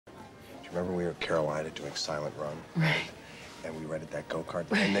Remember we were at Carolina doing Silent Run? Right. And we rented that go-kart,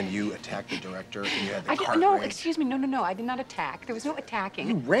 and then you attacked the director, and you had the cart No, race. excuse me, no, I did not attack. There was no attacking.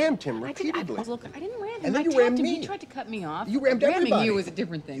 You rammed him repeatedly. Look, I didn't ram him. And then I you rammed tapped him. me. He tried to cut me off. You rammed Ramming everybody. you was a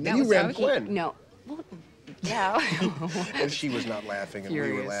different thing. Then you rammed Gwen. No. Well, yeah. And she was not laughing, and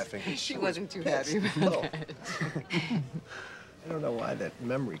we were laughing. She wasn't too happy about that. I don't know why that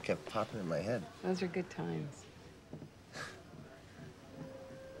memory kept popping in my head. Those are good times.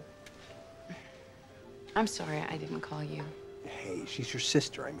 I'm sorry I didn't call you. Hey, she's your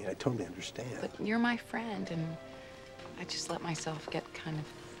sister. I mean, I totally understand. But you're my friend, and I just let myself get kind of...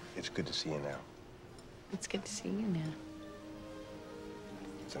 It's good to see you now. It's good to see you now.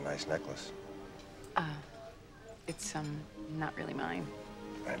 It's a nice necklace. It's, not really mine.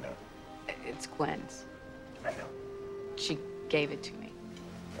 I know. It's Gwen's. I know. She gave it to me.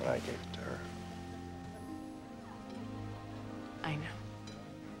 And I gave it to her. I know.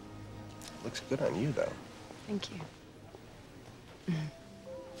 Looks good on you, though. Thank you.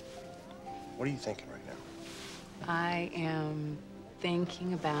 What are you thinking right now? I am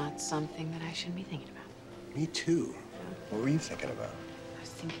thinking about something that I shouldn't be thinking about. Me too. What were you thinking about? I was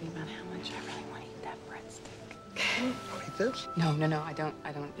thinking about how much I really want to eat that breadstick. You eat this? No, I don't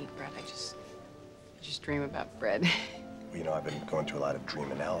eat bread. I just dream about bread. Well, you know, I've been going through a lot of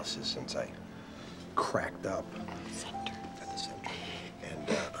dream analysis since I cracked up. At the center. At the center. And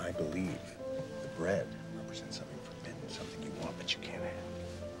I believe the bread represents something forbidden, something you want but you can't have.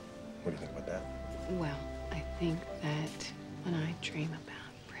 What do you think about that? Well, I think that when I dream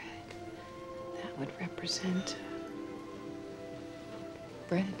about bread, that would represent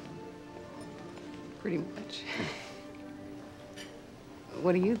bread. Pretty much.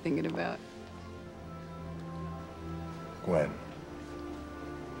 What are you thinking about? Gwen.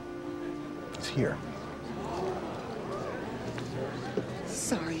 It's here.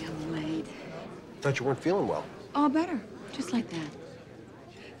 Sorry I'm late. Thought you weren't feeling well. All better. Just like that.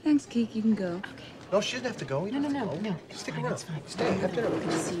 Thanks, Kiki. You can go. Okay. No, she doesn't have to go. You don't have to go. No. Stick Fine, around. it's fine. Stay. Have dinner. Good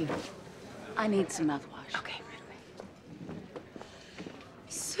to see you. I need some mouthwash. Okay, right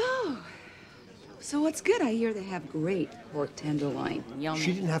away. So what's good? I hear they have great pork tenderloin. Yummy.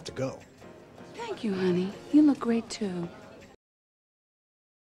 She didn't have to go. Thank you, honey. You look great, too.